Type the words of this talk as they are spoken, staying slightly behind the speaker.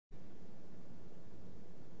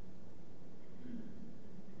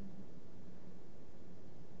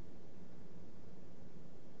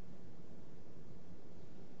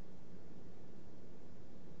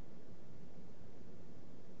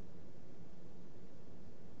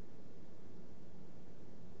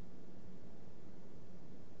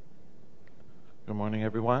Good morning,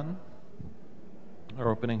 everyone. Our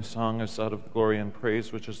opening song is out of Glory and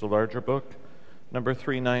Praise, which is the larger book, number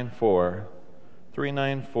 394.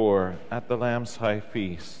 394, At the Lamb's High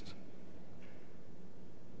Feast.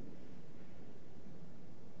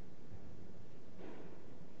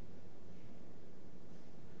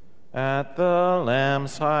 At the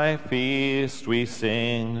Lamb's high feast we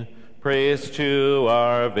sing praise to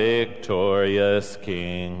our victorious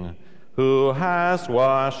King, who has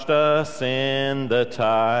washed us in the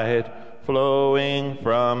tide flowing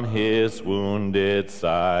from his wounded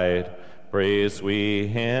side. Praise we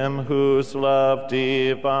him whose love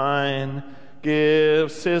divine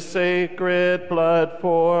gives his sacred blood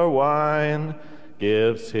for wine,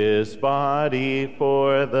 gives his body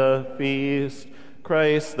for the feast,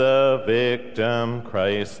 Christ the victim,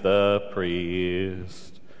 Christ the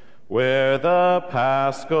priest. Where the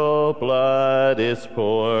paschal blood is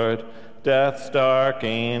poured, death's dark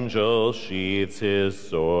angel sheathes his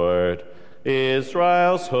sword.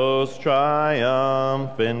 Israel's host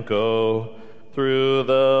triumphant go through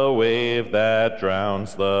the wave that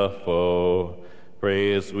drowns the foe.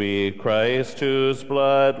 Praise we Christ whose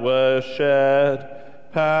blood was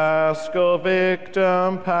shed, Paschal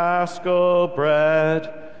victim, Paschal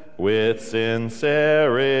bread. With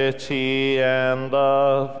sincerity and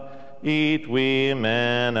love, eat we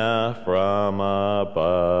manna from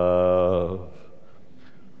above.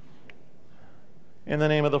 In the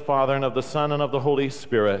name of the Father, and of the Son, and of the Holy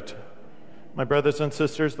Spirit. My brothers and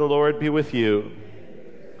sisters, the Lord be with you.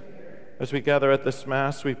 As we gather at this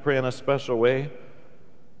Mass, we pray in a special way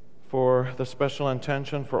for the special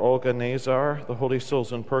intention for Olga Nazar, the holy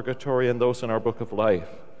souls in purgatory, and those in our book of life.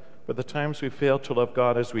 For the times we fail to love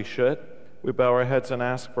God as we should, we bow our heads and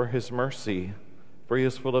ask for his mercy, for he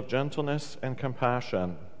is full of gentleness and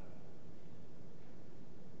compassion.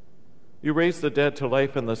 You raise the dead to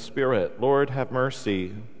life in the Spirit. Lord, have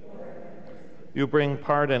mercy. You bring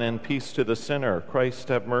pardon and peace to the sinner. Christ,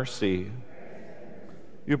 have mercy.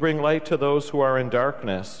 You bring light to those who are in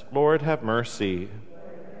darkness. Lord, have mercy.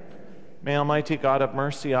 May Almighty God have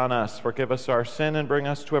mercy on us, forgive us our sin, and bring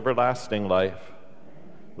us to everlasting life.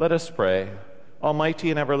 Let us pray.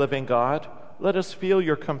 Almighty and ever-living God, let us feel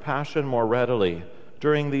your compassion more readily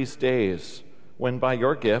during these days when by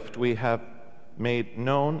your gift we have made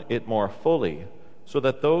known it more fully, so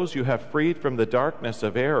that those you have freed from the darkness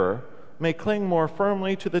of error may cling more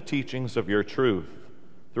firmly to the teachings of your truth.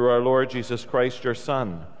 Through our Lord Jesus Christ, your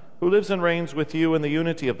Son, who lives and reigns with you in the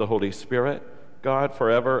unity of the Holy Spirit, God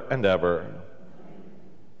forever and ever.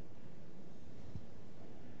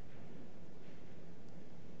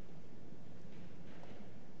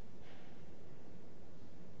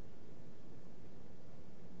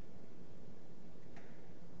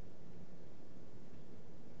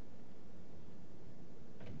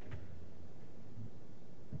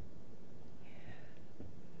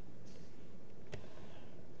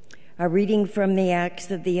 A reading from the Acts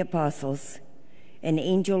of the Apostles. An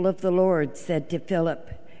angel of the Lord said to Philip,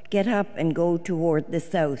 "Get up and go toward the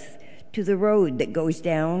south, to the road that goes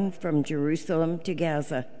down from Jerusalem to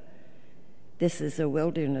Gaza. This is a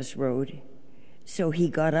wilderness road." So he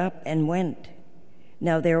got up and went.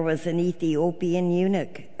 Now there was an Ethiopian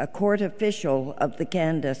eunuch, a court official of the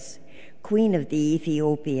Candace, queen of the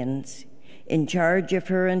Ethiopians, in charge of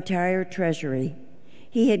her entire treasury.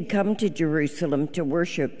 He had come to Jerusalem to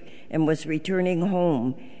worship and was returning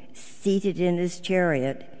home. Seated in his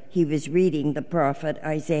chariot, he was reading the prophet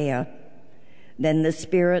Isaiah. Then the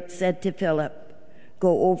Spirit said to Philip,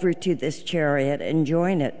 "Go over to this chariot and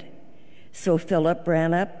join it." So Philip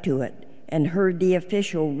ran up to it and heard the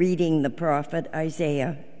official reading the prophet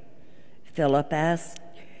Isaiah. Philip asked,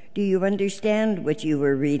 "Do you understand what you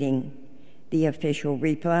were reading?" The official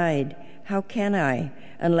replied, "How can I,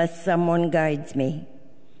 unless someone guides me?"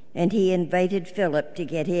 And he invited Philip to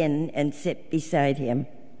get in and sit beside him.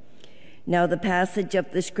 Now the passage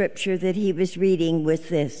of the scripture that he was reading was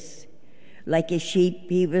this: "Like a sheep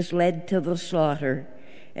he was led to the slaughter,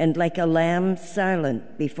 and like a lamb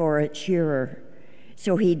silent before its shearer,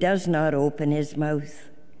 so he does not open his mouth.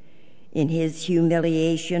 In his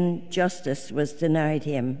humiliation justice was denied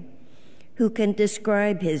him. Who can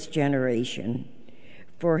describe his generation?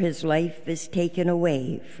 For his life is taken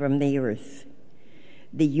away from the earth."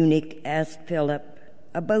 The eunuch asked Philip,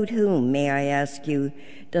 "About whom, may I ask you,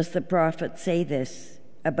 does the prophet say this?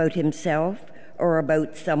 About himself or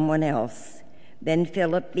about someone else?" Then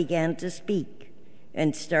Philip began to speak,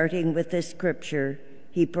 and starting with the scripture,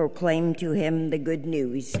 he proclaimed to him the good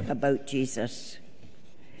news about Jesus.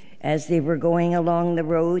 As they were going along the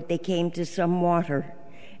road, they came to some water,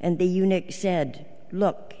 and the eunuch said,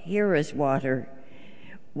 "Look, here is water.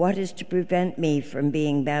 "What is to prevent me from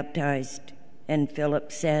being baptized?" And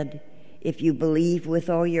Philip said, "If you believe with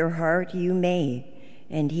all your heart, you may."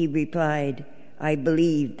 And he replied, "I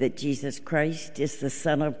believe that Jesus Christ is the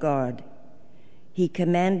Son of God." He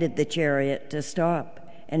commanded the chariot to stop,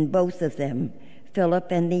 and both of them,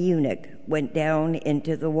 Philip and the eunuch, went down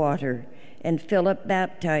into the water, and Philip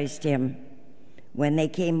baptized him. When they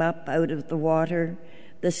came up out of the water,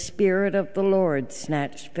 the Spirit of the Lord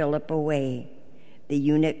snatched Philip away. The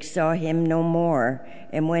eunuch saw him no more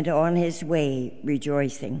and went on his way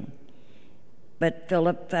rejoicing. But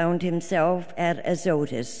Philip found himself at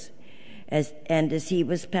Azotus, and as he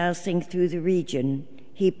was passing through the region,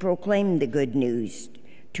 he proclaimed the good news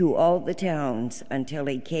to all the towns until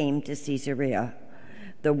he came to Caesarea.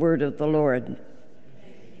 The word of the Lord.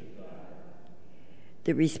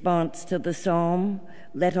 The response to the psalm,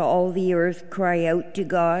 "Let all the earth cry out to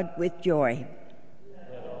God with joy."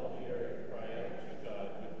 Let all the earth cry out to God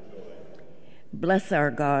with joy. Bless our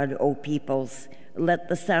God, O peoples. Let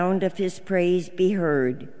the sound of his praise be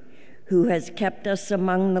heard, who has kept us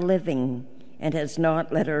among the living and has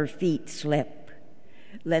not let our feet slip.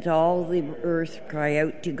 Let all the earth cry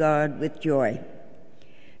out to God with joy.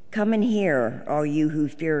 Come and hear, all you who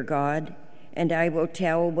fear God, and I will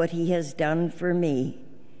tell what he has done for me.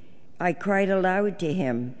 I cried aloud to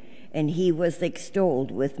him, and he was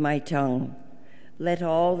extolled with my tongue. Let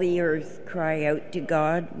all the earth cry out to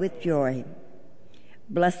God with joy.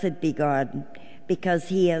 Blessed be God, because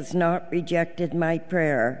he has not rejected my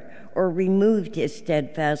prayer or removed his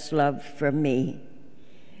steadfast love from me.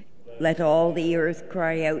 Let all the earth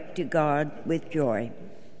cry out to God with joy.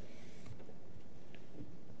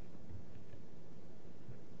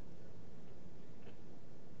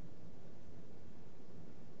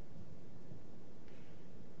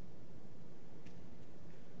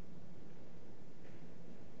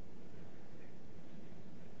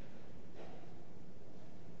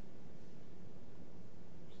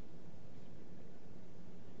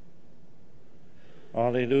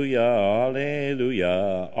 Alleluia,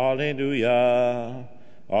 alleluia, alleluia,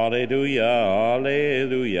 alleluia,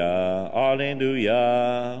 alleluia,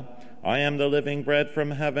 alleluia. I am the living bread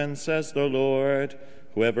from heaven, says the Lord.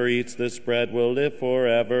 Whoever eats this bread will live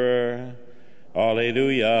forever.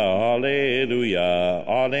 Alleluia, alleluia,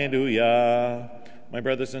 alleluia. My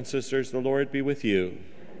brothers and sisters, the Lord be with you.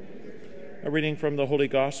 A reading from the Holy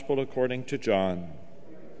Gospel according to John.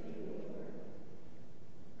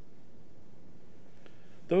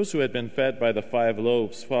 Those who had been fed by the 5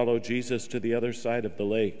 loaves followed Jesus to the other side of the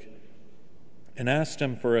lake and asked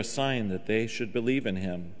him for a sign that they should believe in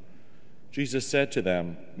him. Jesus said to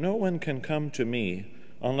them, "No one can come to me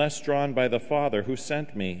unless drawn by the Father who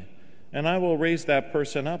sent me, and I will raise that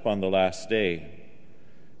person up on the last day.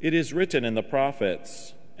 It is written in the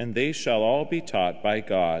prophets, and they shall all be taught by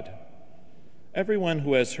God. Everyone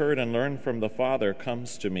who has heard and learned from the Father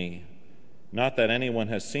comes to me. Not that anyone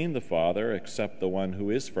has seen the Father except the one who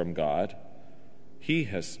is from God. He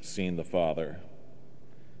has seen the Father.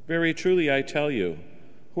 Very truly I tell you,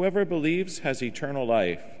 whoever believes has eternal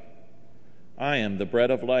life. I am the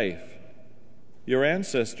bread of life. Your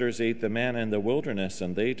ancestors ate the manna in the wilderness,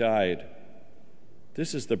 and they died.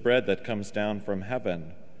 This is the bread that comes down from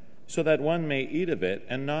heaven, so that one may eat of it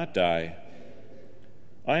and not die.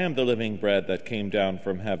 I am the living bread that came down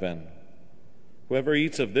from heaven. Whoever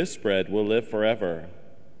eats of this bread will live forever,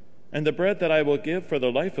 and the bread that I will give for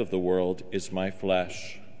the life of the world is my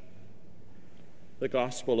flesh." The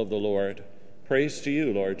Gospel of the Lord. Praise to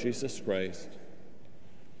you, Lord Jesus Christ.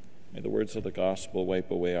 May the words of the Gospel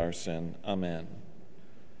wipe away our sin. Amen.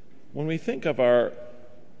 When we think of our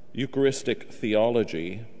Eucharistic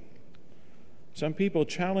theology, some people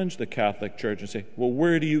challenge the Catholic Church and say, well,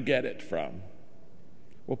 where do you get it from?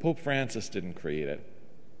 Well, Pope Francis didn't create it.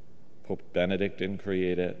 Pope Benedict didn't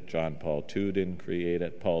create it. John Paul II didn't create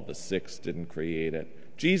it. Paul VI didn't create it.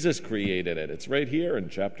 Jesus created it. It's right here in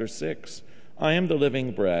chapter 6. I am the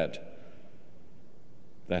living bread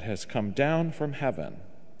that has come down from heaven.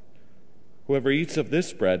 Whoever eats of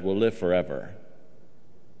this bread will live forever.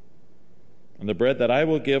 And the bread that I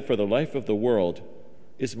will give for the life of the world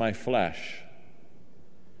is my flesh.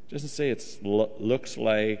 It doesn't say it looks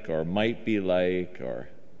like or might be like, or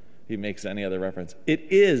he makes any other reference. It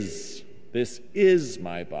is. This is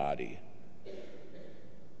my body.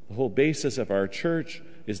 The whole basis of our church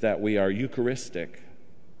is that we are Eucharistic.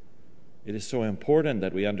 It is so important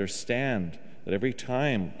that we understand that every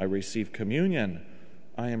time I receive communion,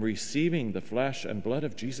 I am receiving the flesh and blood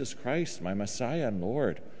of Jesus Christ, my Messiah and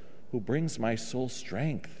Lord, who brings my soul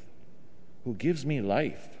strength, who gives me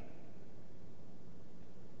life,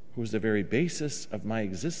 who is the very basis of my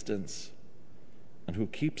existence. and who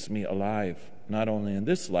keeps me alive, not only in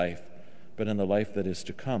this life, but in the life that is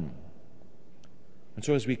to come. And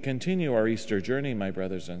so as we continue our Easter journey, my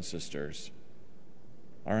brothers and sisters,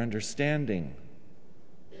 our understanding,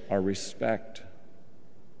 our respect,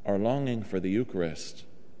 our longing for the Eucharist,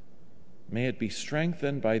 may it be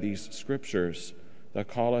strengthened by these scriptures that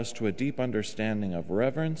call us to a deep understanding of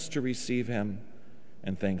reverence to receive him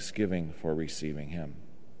and thanksgiving for receiving him.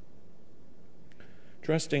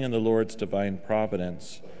 Trusting in the Lord's divine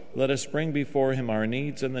providence, let us bring before him our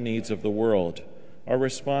needs and the needs of the world. Our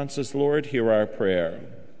response is, Lord, hear our prayer.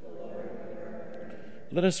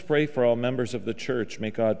 Let us pray for all members of the Church. May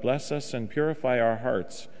God bless us and purify our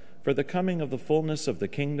hearts. For the coming of the fullness of the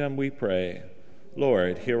kingdom, we pray.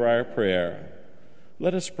 Lord, hear our prayer.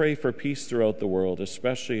 Let us pray for peace throughout the world,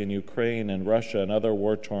 especially in Ukraine and Russia and other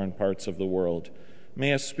war-torn parts of the world.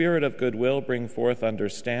 May a spirit of goodwill bring forth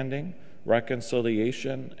understanding,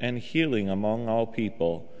 reconciliation, and healing among all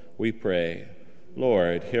people, we pray.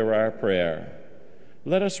 Lord, hear our prayer.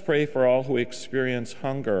 Let us pray for all who experience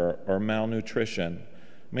hunger or malnutrition.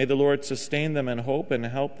 May the Lord sustain them in hope and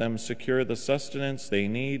help them secure the sustenance they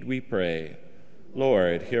need, we pray.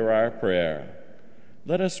 Lord, hear our prayer.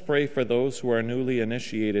 Let us pray for those who are newly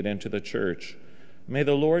initiated into the Church. May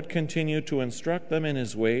the Lord continue to instruct them in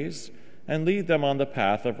his ways and lead them on the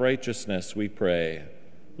path of righteousness, we pray.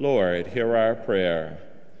 Lord, hear our prayer.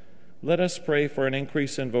 Let us pray for an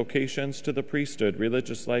increase in vocations to the priesthood,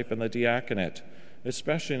 religious life, and the diaconate,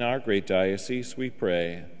 especially in our great diocese, we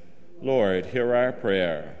pray. Lord, hear our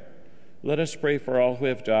prayer. Let us pray for all who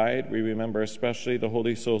have died. We remember especially the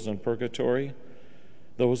holy souls in purgatory,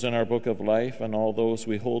 those in our book of life, and all those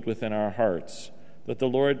we hold within our hearts, that the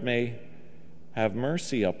Lord may have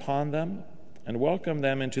mercy upon them and welcome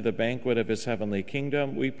them into the banquet of his heavenly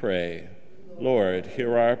kingdom, we pray. Lord,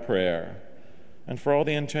 hear our prayer. And for all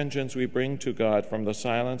the intentions we bring to God from the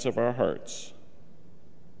silence of our hearts,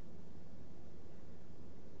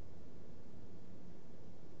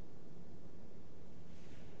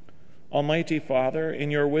 Almighty Father,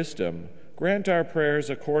 in your wisdom, grant our prayers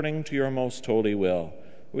according to your most holy will.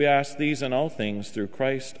 We ask these and all things through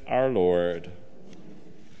Christ our Lord.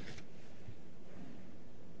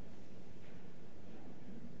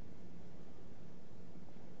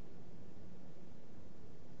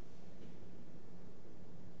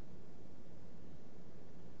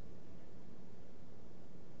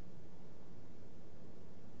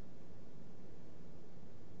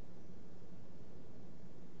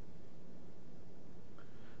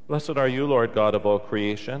 Blessed are you, Lord God of all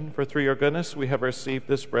creation, for through your goodness we have received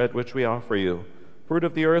this bread which we offer you, fruit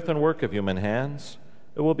of the earth and work of human hands.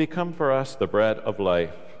 It will become for us the bread of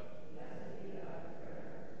life.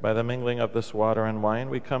 By the mingling of this water and wine,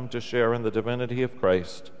 we come to share in the divinity of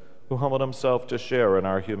Christ, who humbled himself to share in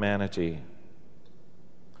our humanity.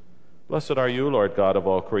 Blessed are you, Lord God of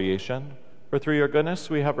all creation, for through your goodness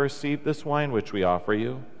we have received this wine which we offer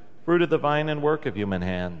you, fruit of the vine and work of human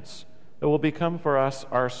hands. It will become for us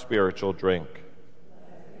our spiritual drink.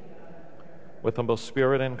 With humble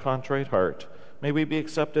spirit and contrite heart, may we be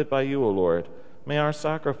accepted by you, O Lord. May our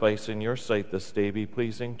sacrifice in your sight this day be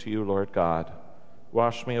pleasing to you, Lord God.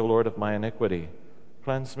 Wash me, O Lord, of my iniquity.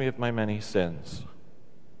 Cleanse me of my many sins.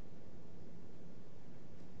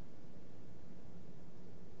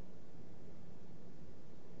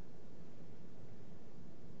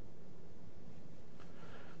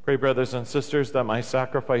 Pray, brothers and sisters, that my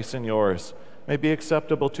sacrifice and yours may be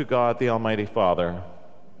acceptable to God, the Almighty Father.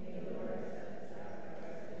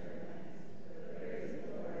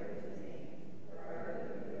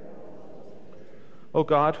 O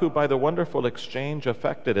God, who by the wonderful exchange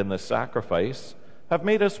effected in this sacrifice have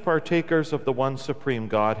made us partakers of the one supreme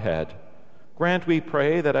Godhead, grant, we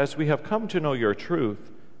pray, that as we have come to know your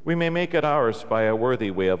truth, we may make it ours by a worthy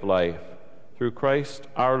way of life. Through Christ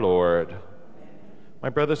our Lord. My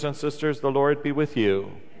brothers and sisters, the Lord be with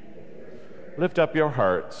you. Lift up your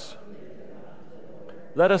hearts.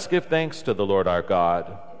 Let us give thanks to the Lord our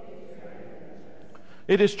God.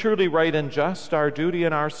 It is truly right and just, our duty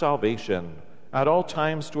and our salvation, at all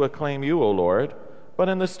times to acclaim you, O Lord, but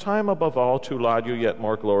in this time above all to laud you yet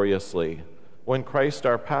more gloriously, when Christ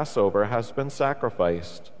our Passover has been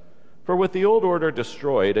sacrificed. For with the old order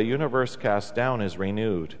destroyed, a universe cast down is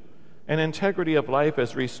renewed, and integrity of life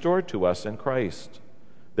is restored to us in Christ.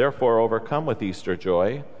 Therefore, overcome with Easter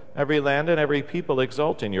joy, every land and every people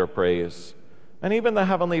exult in your praise. And even the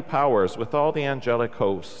heavenly powers with all the angelic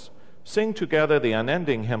hosts sing together the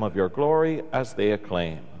unending hymn of your glory as they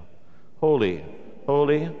acclaim. Holy,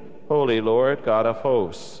 holy, holy Lord, God of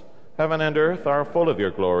hosts, heaven and earth are full of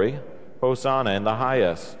your glory. Hosanna in the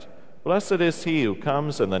highest. Blessed is he who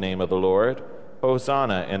comes in the name of the Lord.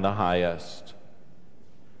 Hosanna in the highest.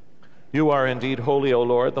 You are indeed holy, O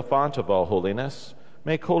Lord, the font of all holiness.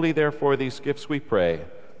 Make holy, therefore, these gifts, we pray,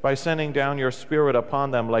 by sending down your Spirit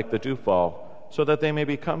upon them like the dewfall, so that they may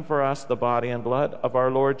become for us the body and blood of our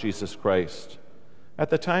Lord Jesus Christ. At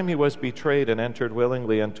the time he was betrayed and entered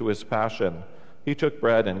willingly into his passion, he took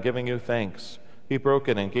bread, and giving you thanks, he broke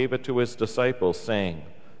it and gave it to his disciples, saying,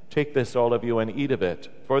 Take this, all of you, and eat of it,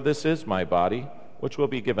 for this is my body, which will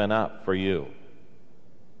be given up for you.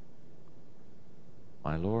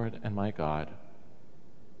 My Lord and my God.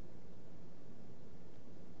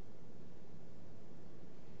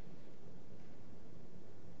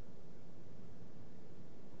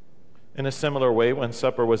 In a similar way, when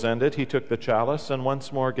supper was ended, he took the chalice, and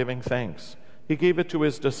once more giving thanks, he gave it to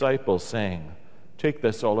his disciples, saying, Take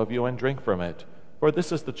this, all of you, and drink from it, for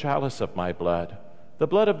this is the chalice of my blood, the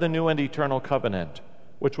blood of the new and eternal covenant,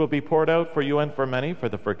 which will be poured out for you and for many for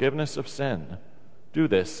the forgiveness of sin. Do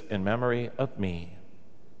this in memory of me.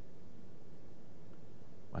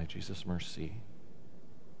 My Jesus, mercy.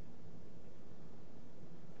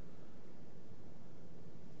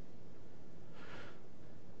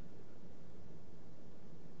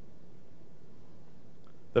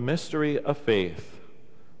 The mystery of faith.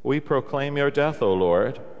 We proclaim your death, O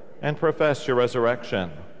Lord, and profess your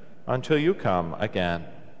resurrection until you come again.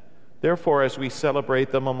 Therefore, as we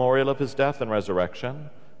celebrate the memorial of his death and resurrection,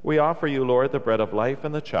 we offer you, Lord, the bread of life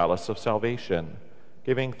and the chalice of salvation,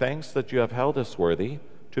 giving thanks that you have held us worthy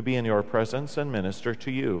to be in your presence and minister to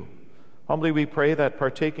you. Humbly we pray that,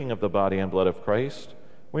 partaking of the body and blood of Christ,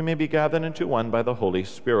 we may be gathered into one by the Holy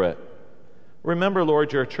Spirit. Remember,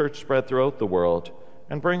 Lord, your church spread throughout the world,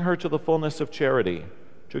 and bring her to the fullness of charity,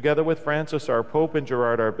 together with Francis our Pope and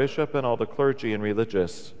Gerard our Bishop and all the clergy and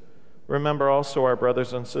religious. Remember also our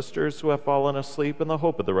brothers and sisters who have fallen asleep in the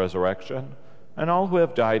hope of the resurrection, and all who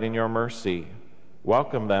have died in your mercy.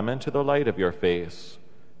 Welcome them into the light of your face.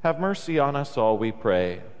 Have mercy on us all, we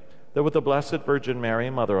pray, that with the Blessed Virgin Mary,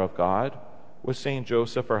 Mother of God, with Saint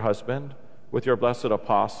Joseph, her husband, with your blessed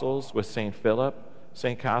apostles, with Saint Philip,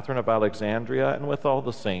 Saint Catherine of Alexandria, and with all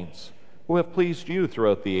the saints who have pleased you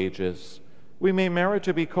throughout the ages, we may merit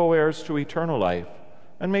to be co-heirs to eternal life,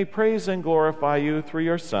 and may praise and glorify you through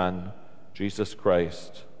your Son, Jesus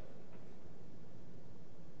Christ.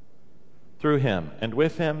 Through him, and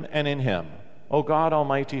with him, and in him, O God,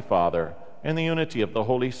 Almighty Father, in the unity of the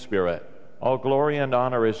Holy Spirit, all glory and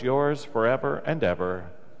honor is yours forever and ever.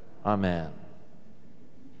 Amen.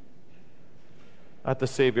 At the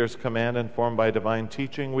Savior's command, informed by divine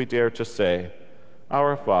teaching, we dare to say,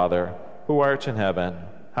 Our Father, who art in heaven,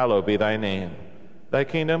 hallowed be thy name. Thy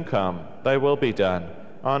kingdom come, thy will be done,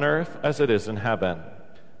 on earth as it is in heaven.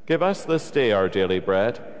 Give us this day our daily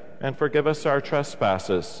bread, and forgive us our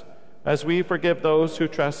trespasses, as we forgive those who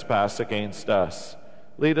trespass against us.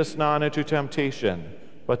 Lead us not into temptation,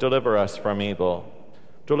 but deliver us from evil.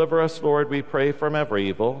 Deliver us, Lord, we pray, from every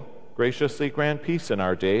evil. Graciously grant peace in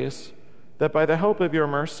our days, that by the help of your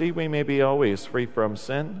mercy we may be always free from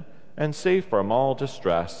sin and safe from all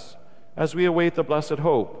distress, as we await the blessed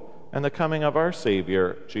hope and the coming of our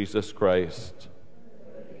Savior, Jesus Christ.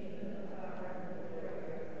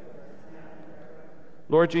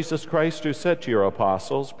 Lord Jesus Christ, who said to your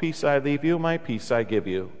apostles, Peace I leave you, my peace I give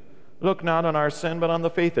you, look not on our sin, but on the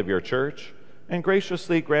faith of your church, and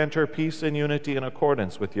graciously grant her peace and unity in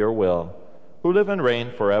accordance with your will, who live and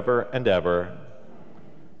reign forever and ever.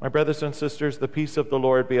 My brothers and sisters, the peace of the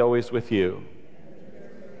Lord be always with you.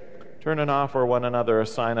 Turn and offer one another a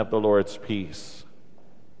sign of the Lord's peace.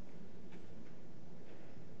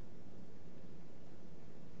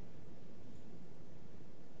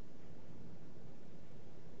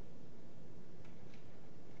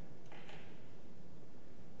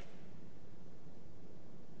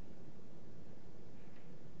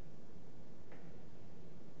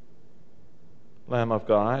 Lamb of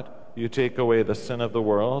God, you take away the sin of the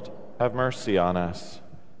world, have mercy on us.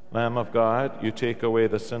 Lamb of God, you take away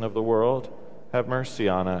the sin of the world, have mercy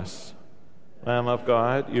on us. Lamb of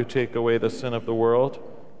God, you take away the sin of the world,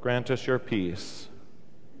 grant us your peace.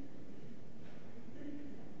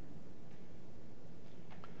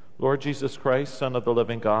 Lord Jesus Christ, Son of the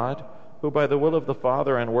living God, who by the will of the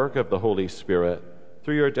Father and work of the Holy Spirit,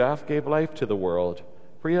 through your death gave life to the world,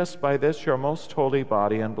 free us by this your most holy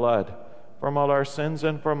body and blood, from all our sins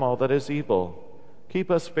and from all that is evil. Keep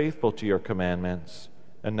us faithful to your commandments,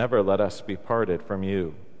 and never let us be parted from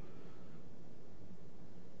you.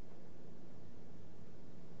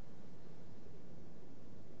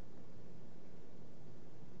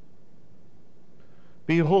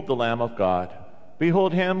 Behold the Lamb of God.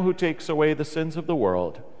 Behold him who takes away the sins of the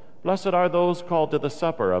world. Blessed are those called to the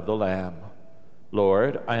supper of the Lamb.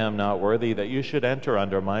 Lord, I am not worthy that you should enter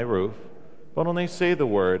under my roof, but only say the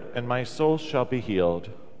word, and my soul shall be healed.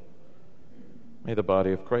 May the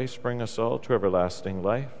body of Christ bring us all to everlasting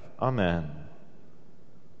life. Amen.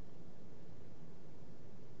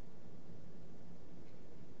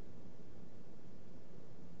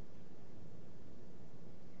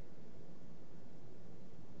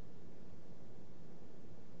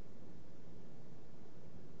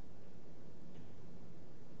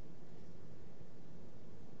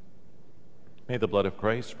 May the blood of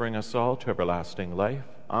Christ bring us all to everlasting life.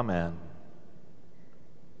 Amen.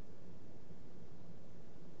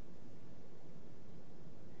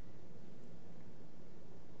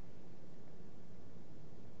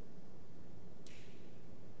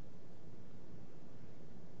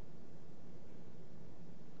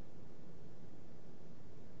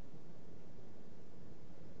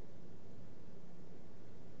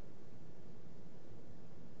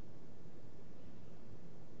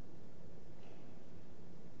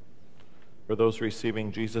 For those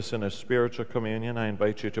receiving Jesus in a spiritual communion, I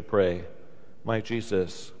invite you to pray, My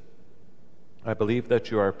Jesus, I believe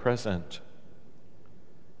that you are present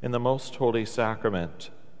in the most holy sacrament.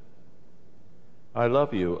 I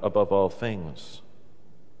love you above all things,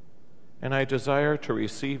 and I desire to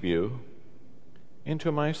receive you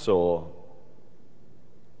into my soul.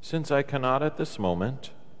 Since I cannot at this moment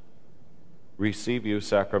receive you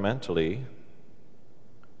sacramentally,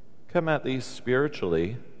 come at least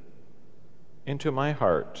spiritually into my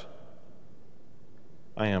heart.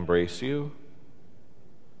 I embrace you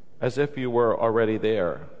as if you were already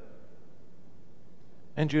there,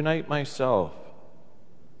 and unite myself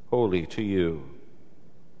wholly to you.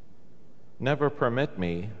 Never permit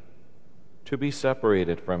me to be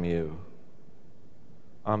separated from you.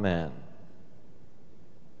 Amen.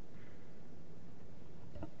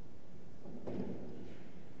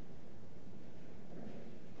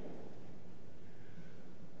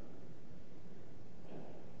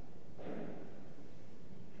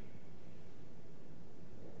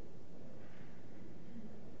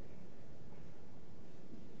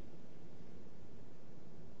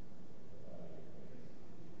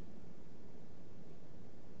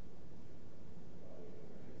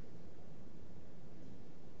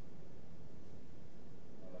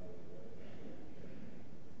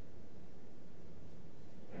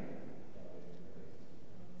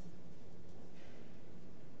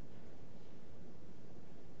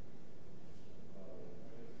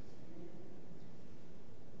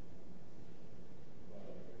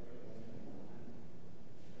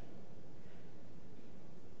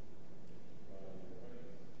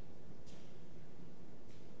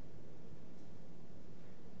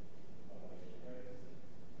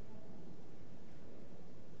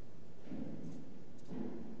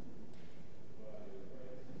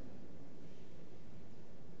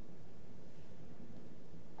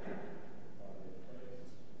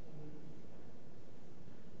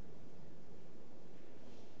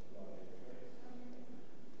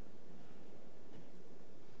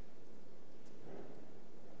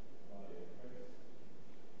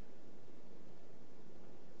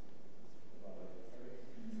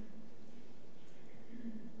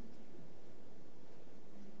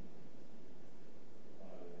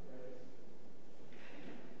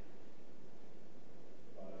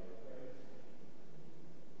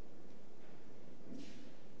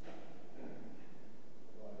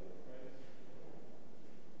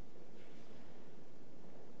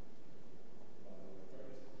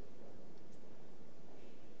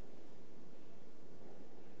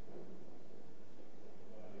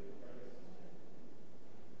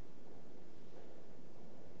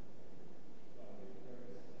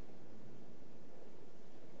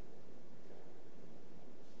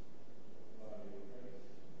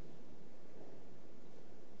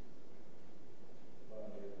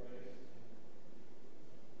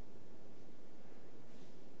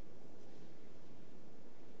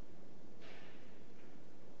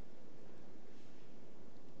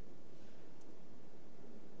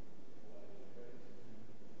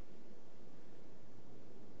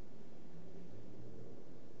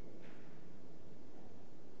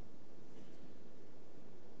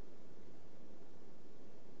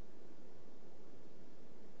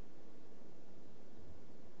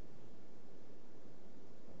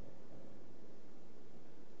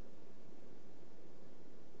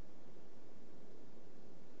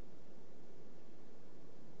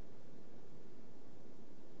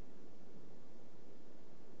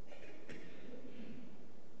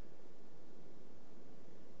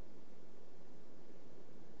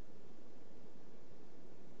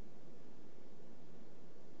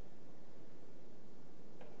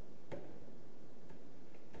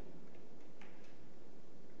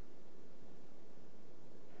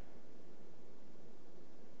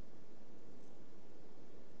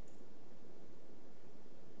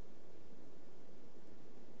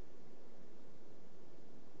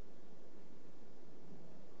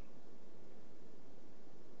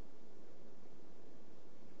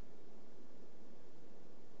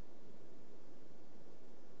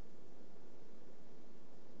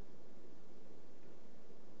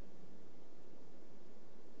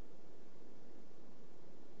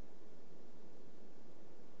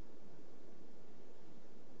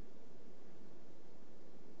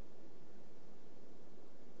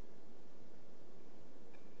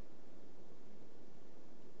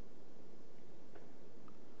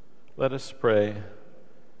 Let us pray.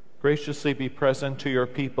 Graciously be present to your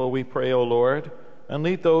people, we pray, O Lord, and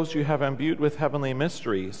lead those you have imbued with heavenly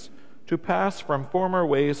mysteries to pass from former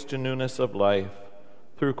ways to newness of life.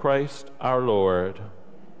 Through Christ our Lord.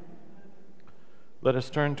 Let us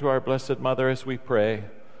turn to our Blessed Mother as we pray.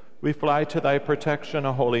 We fly to thy protection,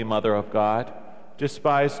 O Holy Mother of God.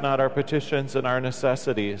 Despise not our petitions and our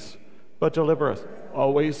necessities, but deliver us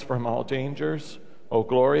always from all dangers, O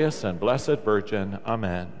glorious and blessed Virgin.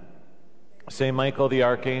 Amen. Saint Michael the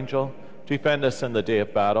Archangel, defend us in the day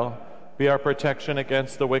of battle. Be our protection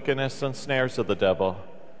against the wickedness and snares of the devil.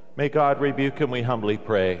 May God rebuke him, we humbly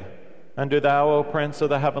pray. And do thou, O Prince of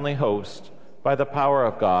the heavenly host, by the power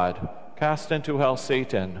of God, cast into hell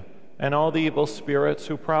Satan and all the evil spirits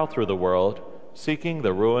who prowl through the world, seeking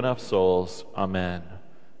the ruin of souls. Amen.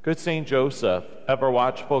 Good Saint Joseph, ever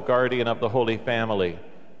watchful guardian of the Holy Family,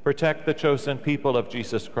 protect the chosen people of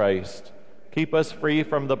Jesus Christ. Keep us free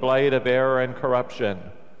from the blight of error and corruption,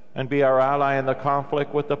 and be our ally in the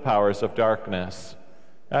conflict with the powers of darkness.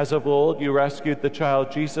 As of old you rescued the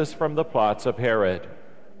child Jesus from the plots of Herod,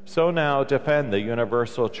 so now defend the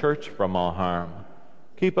universal church from all harm.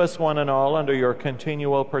 Keep us one and all under your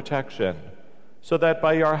continual protection, so that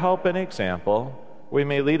by your help and example we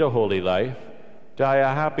may lead a holy life, die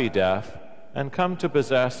a happy death, and come to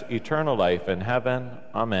possess eternal life in heaven.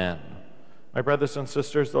 Amen. My brothers and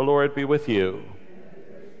sisters, the Lord be with you.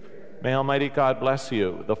 May Almighty God bless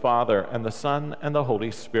you, the Father, and the Son, and the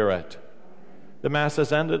Holy Spirit. The Mass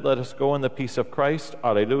is ended. Let us go in the peace of Christ.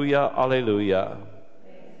 Alleluia, alleluia.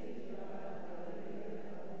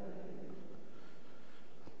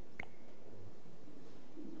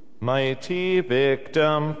 Mighty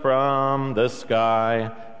victim from the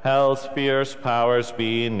sky, hell's fierce powers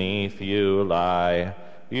beneath you lie.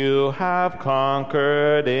 You have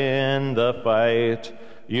conquered in the fight.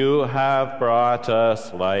 You have brought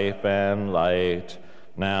us life and light.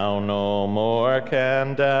 Now no more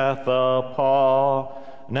can death appall.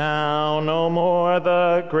 Now no more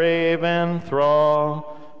the grave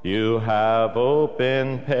enthrall. You have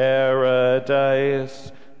opened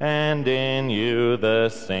paradise, and in you the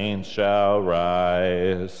saints shall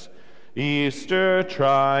rise. Easter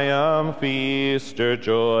triumph, Easter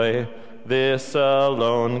joy, this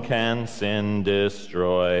alone can sin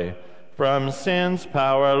destroy. From sin's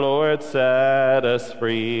power, Lord, set us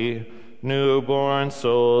free, newborn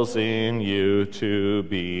souls in you to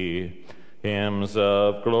be. Hymns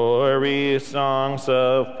of glory, songs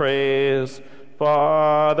of praise,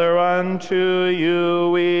 Father, unto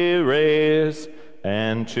you we raise,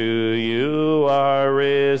 and to you our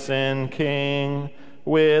risen King,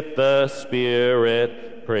 with the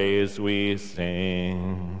Spirit praise we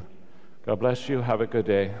sing. God bless you. Have a good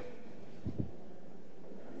day.